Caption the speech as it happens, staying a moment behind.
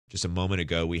just a moment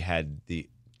ago, we had the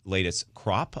latest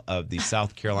crop of the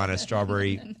South Carolina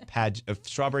Strawberry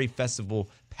Festival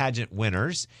pageant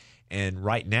winners. And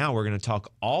right now, we're going to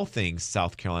talk all things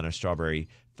South Carolina Strawberry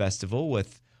Festival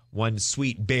with one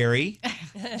sweet berry,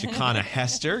 Jacana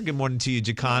Hester. Good morning to you,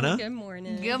 Jacana. Good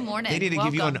morning. Good morning. They need to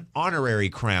give you an honorary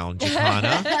crown,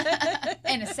 Jacana.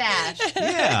 And a sash.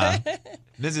 Yeah.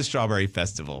 Mrs. Strawberry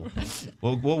Festival.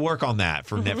 We'll work on that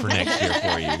for next year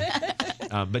for you.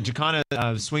 But Jacana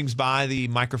swings by the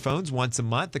microphones once a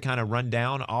month to kind of run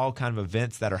down all kind of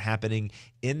events that are happening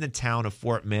in the town of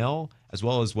Fort Mill, as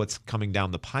well as what's coming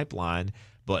down the pipeline.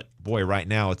 But, boy, right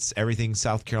now it's everything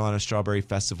South Carolina Strawberry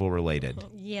Festival related.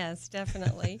 Yes,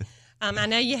 definitely. I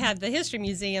know you had the History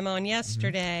Museum on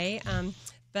yesterday,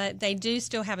 but they do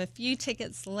still have a few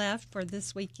tickets left for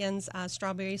this weekend's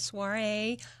Strawberry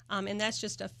Soiree, and that's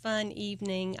just a fun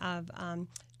evening of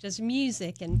just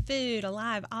music and food, a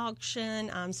live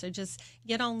auction. So just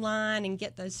get online and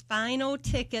get those final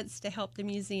tickets to help the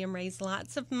museum raise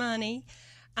lots of money.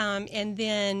 And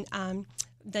then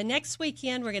the next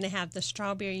weekend, we're going to have the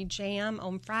Strawberry Jam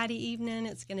on Friday evening.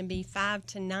 It's going to be 5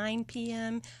 to 9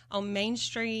 p.m. on Main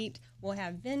Street. We'll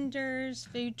have vendors,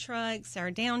 food trucks,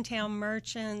 our downtown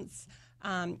merchants.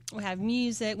 We'll have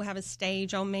music. We'll have a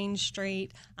stage on Main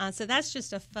Street. So that's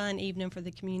just a fun evening for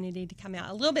the community to come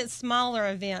out. A little bit smaller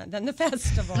event than the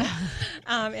festival.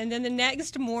 And then the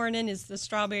next morning is the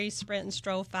Strawberry Sprint and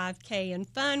Stroll 5K and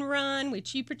Fun Run,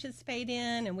 which you participate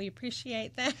in, and we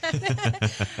appreciate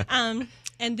that.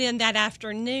 And then that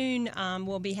afternoon,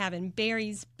 we'll be having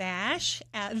Barry's Bash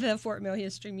at the Fort Mill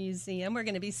History Museum. We're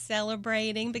going to be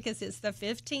celebrating because it's the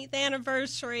 15th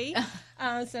anniversary.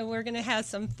 So we're going to have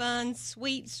some fun,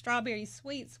 sweet strawberry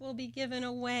sweets we'll be giving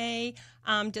away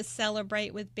to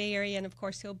celebrate with Barry. And, of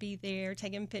course, he'll be there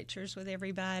taking pictures with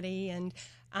everybody. And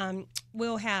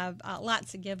we'll have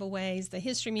lots of giveaways. The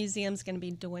History Museum's going to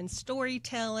be doing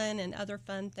storytelling and other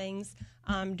fun things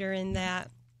during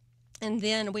that. And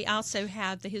then we also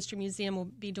have the History Museum will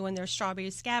be doing their strawberry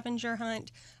scavenger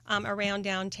hunt around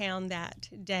downtown that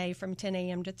day from 10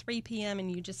 a.m. to 3 p.m.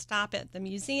 And you just stop at the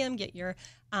museum, get your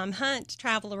hunt,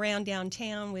 travel around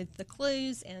downtown with the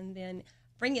clues, and then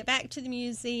bring it back to the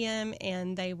museum,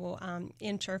 and they will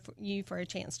enter you for a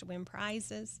chance to win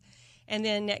prizes. And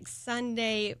then next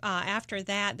Sunday, after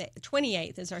that, the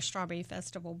 28th, is our Strawberry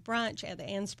Festival brunch at the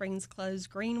Ann Springs Closed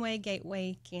Greenway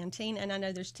Gateway Canteen. And I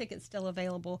know there's tickets still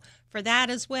available for that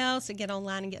as well, so get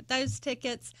online and get those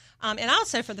tickets. And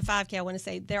also for the 5K, I want to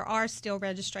say there are still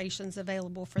registrations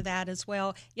available for that as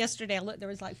well. Yesterday, I looked, there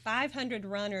was like 500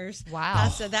 runners. Wow.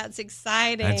 So that's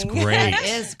exciting. That's great. That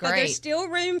is great. But there's still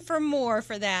room for more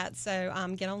for that, so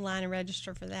get online and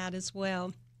register for that as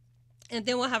well. And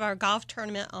then we'll have our golf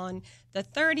tournament on the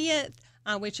 30th,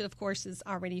 which, of course, is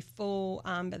already full.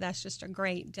 But that's just a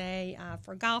great day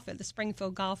for golf at the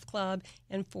Springfield Golf Club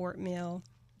in Fort Mill.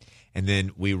 And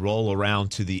then we roll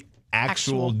around to the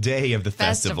actual day of the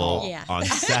festival Yeah. on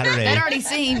Saturday. That already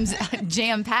seems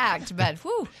jam-packed, but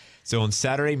whew. So on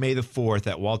Saturday, May the 4th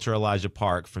at Walter Elijah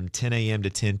Park from 10 a.m. to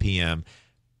 10 p.m.,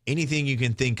 anything you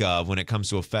can think of when it comes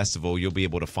to a festival, you'll be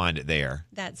able to find it there.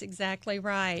 That's exactly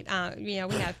right. We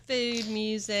have food,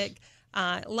 music,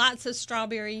 lots of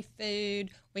strawberry food.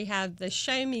 We have the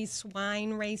Show Me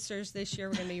Swine racers this year.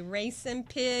 We're going to be racing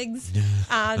pigs.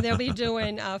 They'll be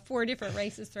doing 4 different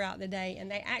races throughout the day, and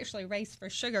they actually race for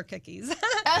sugar cookies.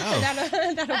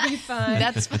 That'll be fun.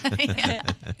 That's funny.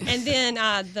 And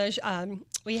then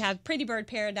we have Pretty Bird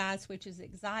Paradise, which is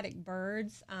exotic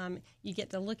birds. You get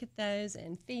to look at those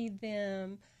and feed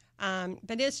them.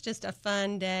 But it's just a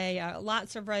fun day,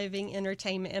 lots of roving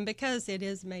entertainment. And because it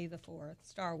is May the 4th,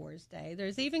 Star Wars Day,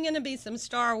 there's even going to be some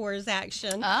Star Wars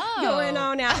action going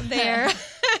on out there.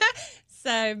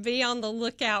 So be on the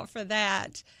lookout for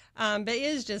that. But it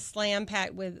is just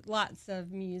slam-packed with lots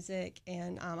of music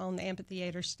and on the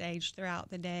amphitheater stage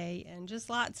throughout the day, and just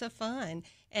lots of fun.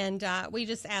 And we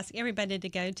just ask everybody to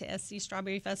go to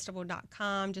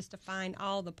scstrawberryfestival.com just to find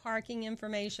all the parking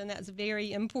information. That's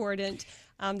very important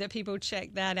that people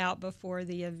check that out before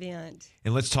the event.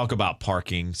 And let's talk about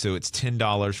parking. So it's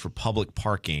 $10 for public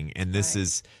parking, and this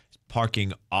is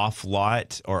parking off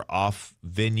lot or off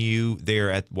venue there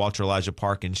at Walter Elijah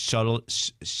Park and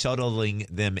shuttling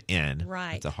them in.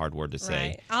 Right. That's a hard word to say.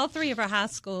 Right. All 3 of our high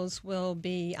schools will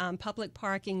be public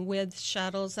parking with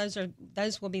shuttles.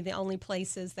 Those will be the only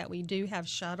places that we do have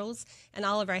shuttles, and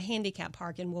all of our handicap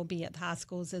parking will be at the high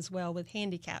schools as well with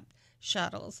handicap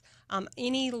shuttles.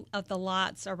 Any of the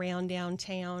lots around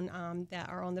downtown that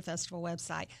are on the festival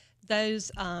website,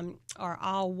 those are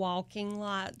all walking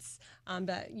lots,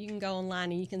 but you can go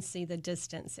online and you can see the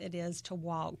distance it is to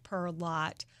walk per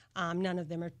lot None of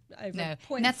them are over No.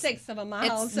 0.6 of a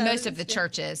mile. It's so most of the it's-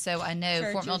 churches. So I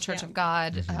know Fort Mill Churches, Church yeah. of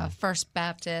God, First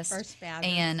Baptist,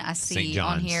 and I St. see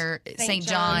on John's. here St.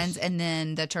 John's, and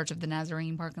then the Church of the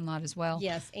Nazarene parking lot as well.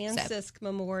 Yes, and So- Sisk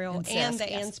Memorial, And and Sisk, the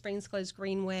yes. Ann Springs Close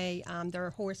Greenway,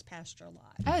 their horse pasture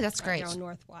lot. Oh, that's right great. there on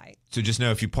North White. So just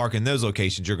know if you park in those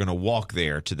locations, you're going to walk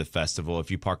there to the festival. If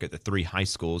you park at the 3 high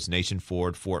schools, Nation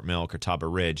Ford, Fort Mill, Catawba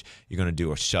Ridge, you're going to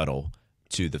do a shuttle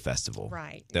to the festival.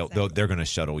 Right, They're going to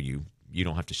shuttle you. You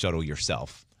don't have to shuttle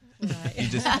yourself. Right. You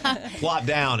just plop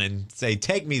down and say,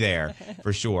 take me there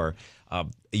for sure.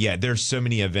 Yeah, there's so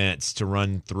many events to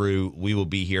run through. We will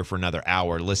be here for another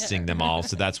hour listing them all.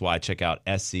 So that's why check out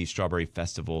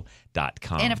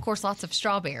scstrawberryfestival.com. And of course, lots of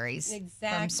strawberries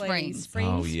Exactly. from Springs.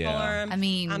 Oh, yeah. Farm. I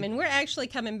mean- and we're actually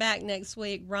coming back next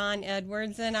week, Ron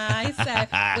Edwards and I. So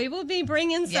we will be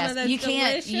bringing some of those you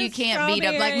can't delicious beat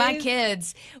up. Like my strawberries.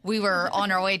 kids, we were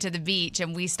on our way to the beach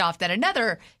and we stopped at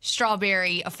another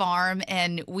strawberry farm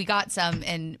and we got some.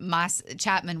 And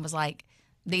Chapman was like,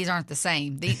 "These aren't the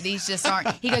same. These just aren't."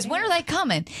 He goes, "When are they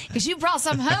coming? Because you brought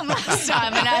some home last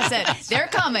time." And I said, "They're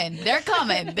coming. They're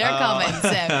coming. They're coming."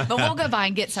 So, but we'll go by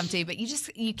and get some too. But you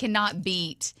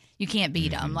can't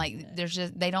beat them. Like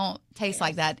they don't taste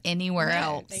like that anywhere No,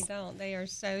 else. they don't. They are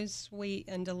so sweet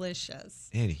and delicious.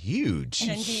 And huge.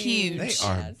 And huge. They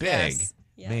are Yes. big. Yes.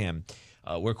 Yeah. Man.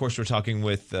 We're speaking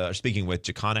with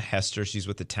Jacana Hester. She's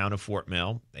with the town of Fort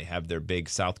Mill. They have their big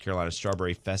South Carolina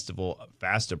Strawberry Festival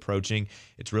fast approaching.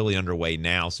 It's really underway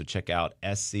now, so check out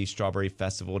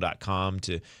scstrawberryfestival.com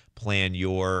to plan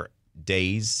your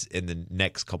days in the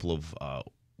next couple of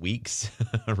weeks,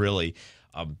 really.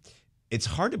 It's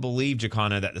hard to believe,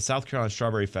 Jacana, that the South Carolina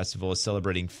Strawberry Festival is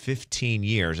celebrating 15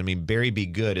 years. I mean, Barry B.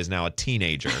 Good is now a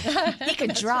teenager. He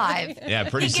could drive. Yeah,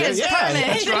 pretty He can soon. get his Yeah,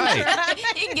 permit. that's right.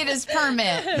 He can get his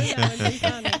permit. That would be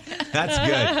funny. That's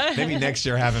good. Maybe next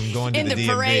year have him going to In the the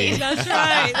DMV. parade. That's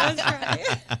right.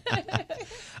 That's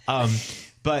right.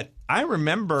 But I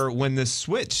remember when the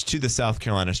switch to the South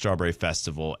Carolina Strawberry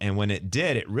Festival, and when it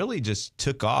did, it really just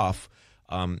took off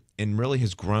and really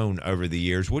has grown over the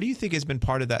years. What do you think has been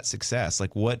part of that success?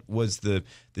 Like, what was the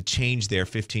change there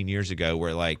 15 years ago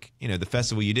where, like, the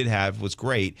festival you did have was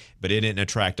great, but it didn't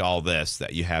attract all this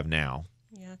that you have now?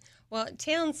 Yeah. Well,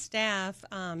 town staff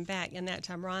back in that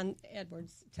time, Ron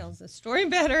Edwards tells the story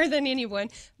better than anyone,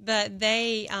 but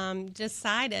they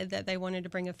decided that they wanted to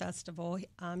bring a festival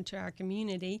to our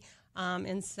community.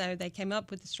 And so they came up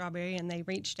with the strawberry and they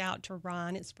reached out to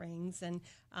Ron at Springs and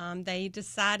they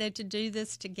decided to do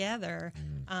this together.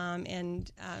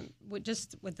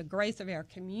 Just with the growth of our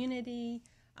community,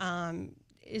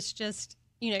 it's just,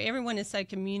 everyone is so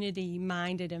community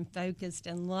minded and focused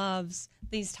and loves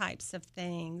these types of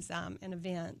things and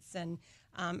events. And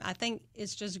I think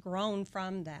it's just grown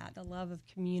from that, the love of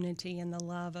community and the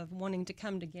love of wanting to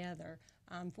come together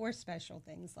for special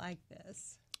things like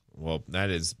this. Well, that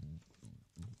is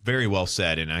very well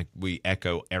said, and we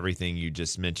echo everything you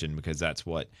just mentioned because that's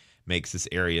what makes this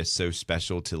area so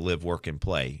special to live, work, and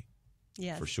play.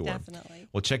 Yes, for sure. Definitely.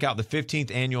 Well, check out the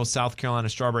 15th Annual South Carolina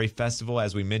Strawberry Festival.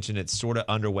 As we mentioned, it's sort of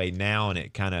underway now, and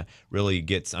it kind of really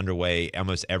gets underway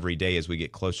almost every day as we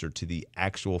get closer to the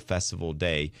actual festival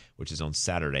day, which is on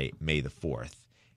Saturday, May the 4th.